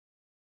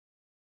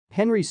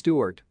Henry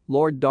Stuart,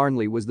 Lord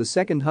Darnley was the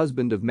second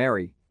husband of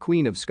Mary,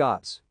 Queen of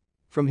Scots.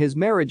 From his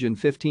marriage in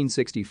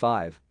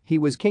 1565, he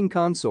was King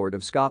Consort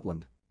of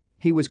Scotland.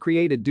 He was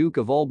created Duke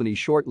of Albany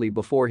shortly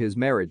before his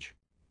marriage.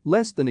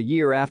 Less than a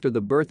year after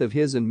the birth of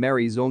his and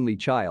Mary's only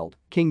child,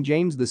 King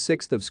James VI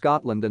of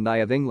Scotland and I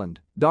of England,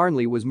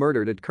 Darnley was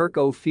murdered at Kirk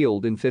in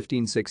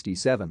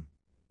 1567.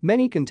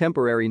 Many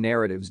contemporary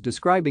narratives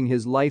describing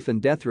his life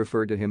and death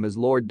refer to him as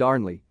Lord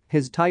Darnley.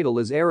 His title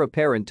is heir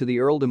apparent to the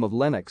Earldom of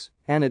Lennox,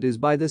 and it is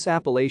by this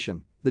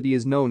appellation that he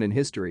is known in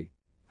history.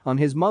 On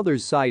his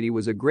mother's side he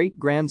was a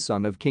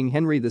great-grandson of King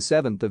Henry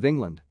VII of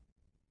England.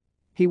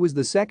 He was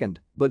the second,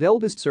 but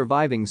eldest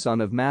surviving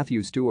son of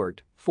Matthew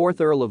Stuart,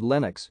 4th Earl of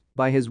Lennox,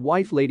 by his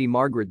wife Lady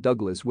Margaret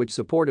Douglas, which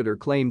supported her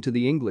claim to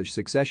the English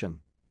succession.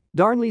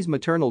 Darnley's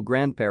maternal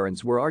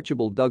grandparents were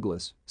Archibald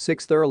Douglas,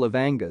 6th Earl of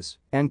Angus,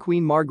 and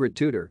Queen Margaret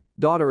Tudor,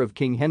 daughter of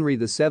King Henry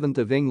VII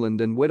of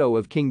England and widow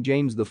of King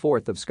James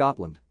IV of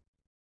Scotland.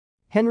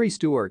 Henry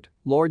Stuart,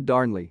 Lord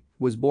Darnley,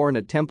 was born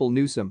at Temple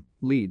Newsam,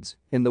 Leeds,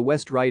 in the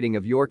West Riding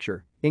of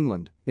Yorkshire,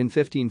 England, in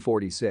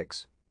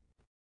 1546.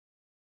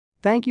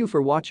 Thank you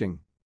for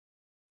watching.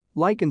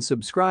 Like and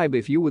subscribe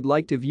if you would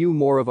like to view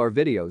more of our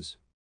videos.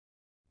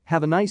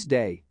 Have a nice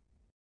day.